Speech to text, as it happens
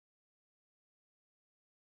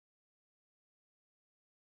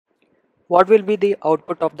What will be the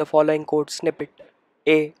output of the following code snippet?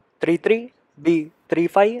 A 33, B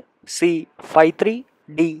 35, C 53,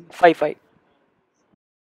 D 55.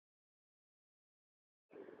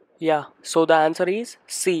 Yeah, so the answer is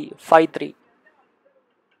C 53.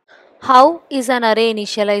 How is an array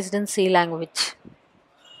initialized in C language?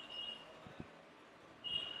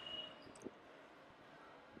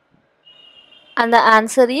 And the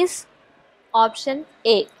answer is option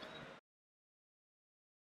A.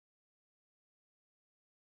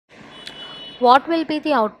 What will be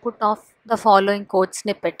the output of the following code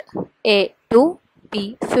snippet? A 2,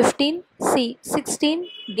 B 15, C 16,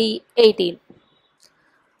 D 18.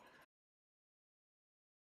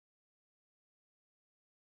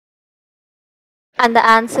 And the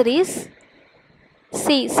answer is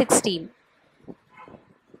C 16.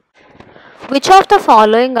 Which of the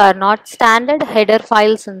following are not standard header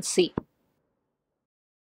files in C?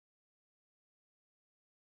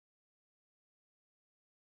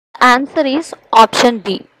 Answer is option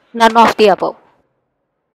D. None of the above.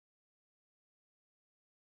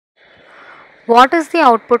 What is the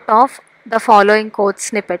output of the following code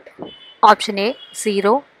snippet? Option A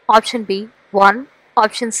 0, option B 1,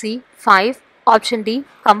 option C 5, option D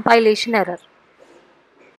compilation error.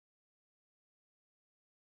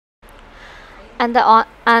 And the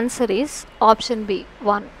answer is option B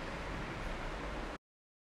 1.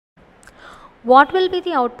 What will be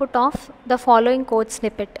the output of the following code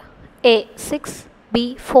snippet? A 6,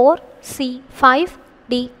 B 4, C 5,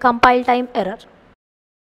 D compile time error.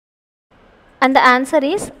 And the answer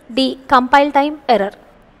is D compile time error.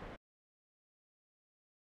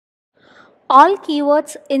 All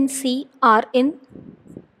keywords in C are in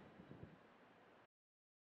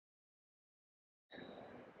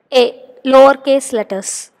A. Lowercase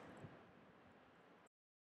letters.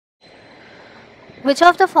 Which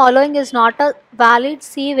of the following is not a valid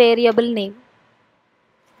C variable name?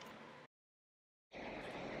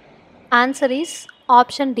 Answer is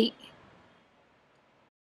option D.